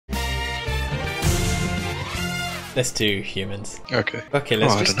Let's do humans. Okay. Okay,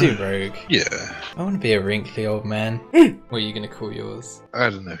 let's just do rogue. Yeah. I want to be a wrinkly old man. What are you going to call yours? I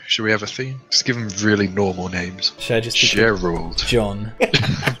don't know. Should we have a theme? Just give them really normal names. Should I just do Gerald. John?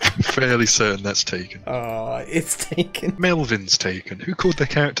 I'm fairly certain that's taken. Oh, it's taken. Melvin's taken. Who called their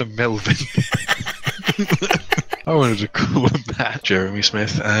character Melvin? I wanted to call him that. Jeremy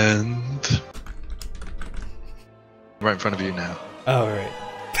Smith and... right in front of you now. Oh, right.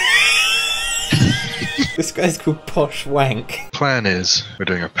 This guy's called Posh Wank. Plan is, we're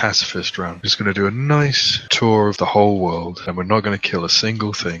doing a pacifist run. We're just going to do a nice tour of the whole world, and we're not going to kill a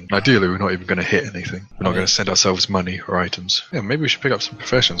single thing. Ideally, we're not even going to hit anything. We're not going to send ourselves money or items. Yeah, maybe we should pick up some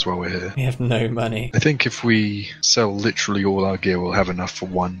professions while we're here. We have no money. I think if we sell literally all our gear, we'll have enough for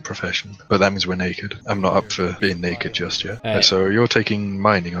one profession. But that means we're naked. I'm not up for being naked just yet. So you're taking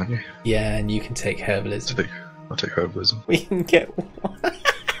mining, aren't you? Yeah, and you can take herbalism. I'll take herbalism. We can get one.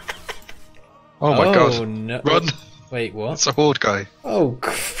 Oh my god. No. Run! Wait, what? It's a horde guy. Oh,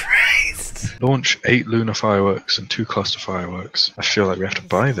 Christ. Launch 8 lunar fireworks and 2 cluster fireworks. I feel like we have to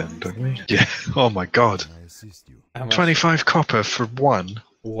buy them, don't we? Yeah. Oh my god. 25 copper for 1.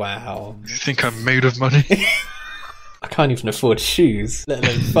 Wow. You think I'm made of money? I can't even afford shoes, let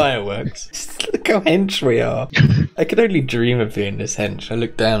alone fireworks. Just look how hench we are. I could only dream of being this hench. I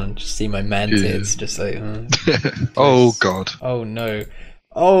look down and just see my man-tits, just like... Oh god. Oh no.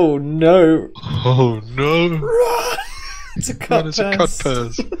 Oh no! Oh no! Run! It's a cut purse. It's a cut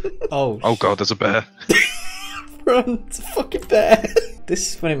purse. Oh god, there's a bear. Run! It's a fucking bear.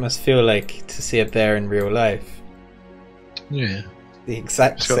 This is what it must feel like to see a bear in real life. Yeah. The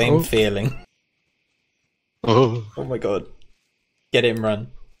exact same feeling. Oh. Oh my god. Get him,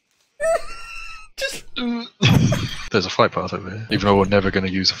 run. Just... There's a flight path over here. Even though we're never going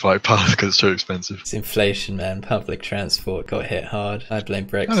to use a flight path because it's too expensive. It's inflation, man. Public transport got hit hard. I blame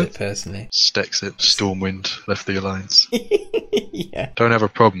Brexit, personally. Stexit, Stormwind, left the alliance. Yeah. Don't have a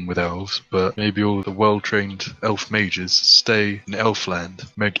problem with elves, but maybe all the well-trained elf mages stay in Elfland.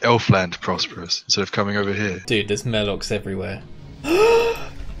 Make Elfland prosperous instead of coming over here. Dude, there's Murlocs everywhere.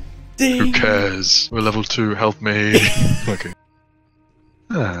 Who cares? We're level 2, help me. Okay.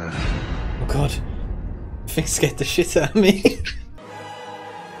 Oh god. Thing scared the shit out of me.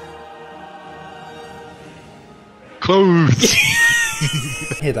 Clothes!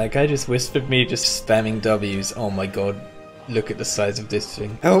 Hey, that guy just whispered me, just spamming W's. Oh my god. Look at the size of this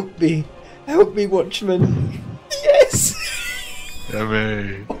thing. Help me! Help me, Watchman! Yes!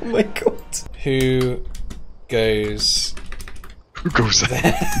 Yummy. Oh my god. Who goes... Who goes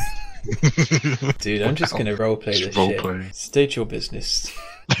there? Dude, I'm just gonna roleplay this shit. State your business.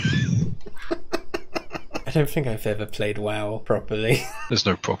 I don't think I've ever played WoW properly. There's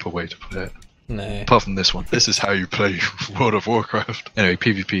no proper way to play it. No. Apart from this one. This is how you play World of Warcraft. Anyway,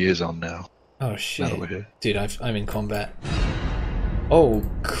 PvP is on now. Oh shit. Now that we're here. Dude, I'm in combat. Oh,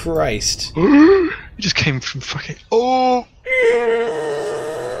 Christ. You just came from fucking... Oh!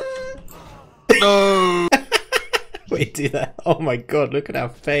 No! Wait, do that. Oh my god, look at our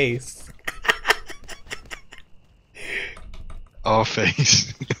face. Our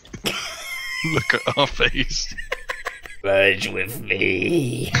face. Look at our face. Merge with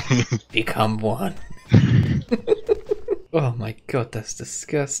me. Become one. Oh my god, that's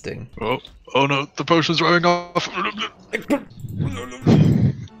disgusting. Oh no, the potion's wearing off.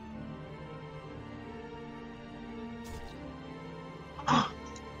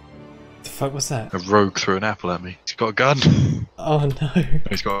 The fuck was that? A rogue threw an apple at me. He's got a gun. Oh no.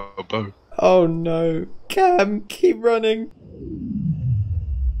 He's got a bow. Oh no. Cam, keep running.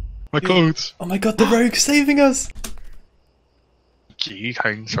 My clothes. Oh my god, the rogue's saving us. Gee,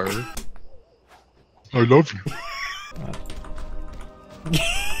 kind sir. I love you.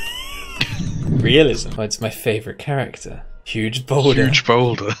 Realism. Oh, it's my favourite character. Huge boulder. Huge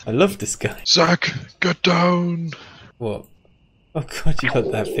boulder. I love this guy. Zach, get down. What? Oh god, you got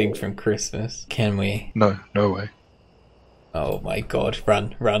that thing from Christmas. Can we? No, no way. Oh my god,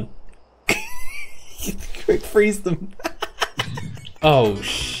 run, run. Quick, freeze them. Oh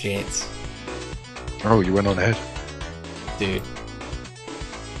shit. Oh, you went on ahead. Dude.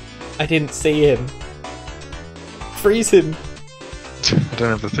 I didn't see him. Freeze him. I don't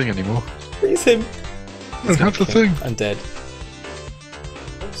have the thing anymore. Freeze him. I don't have the thing. I'm dead.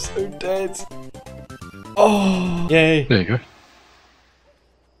 I'm so dead. Oh, yay. There you go.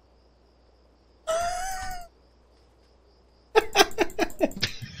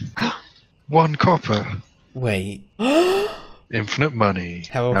 One copper. Wait. Infinite money.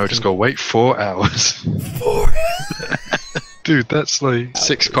 How now we just gotta wait 4 hours. 4 Dude, that's like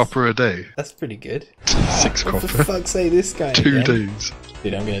 6 copper a day. That's pretty good. 6 For copper. fuck's sake, this guy 2 again. days.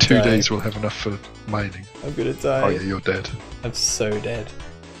 Dude, I'm gonna 2 die. days we'll have enough for mining. I'm gonna die. Oh yeah, you're dead. I'm so dead.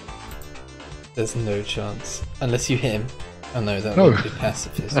 There's no chance. Unless you hit him. Oh no, that would be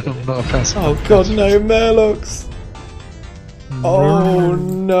pacifist. I'm not a pacifist. Oh god, no, Murlocs! Oh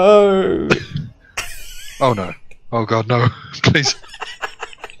no! Oh no. Oh god, no. Please.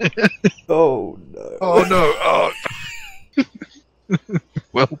 Oh no. Oh no. Oh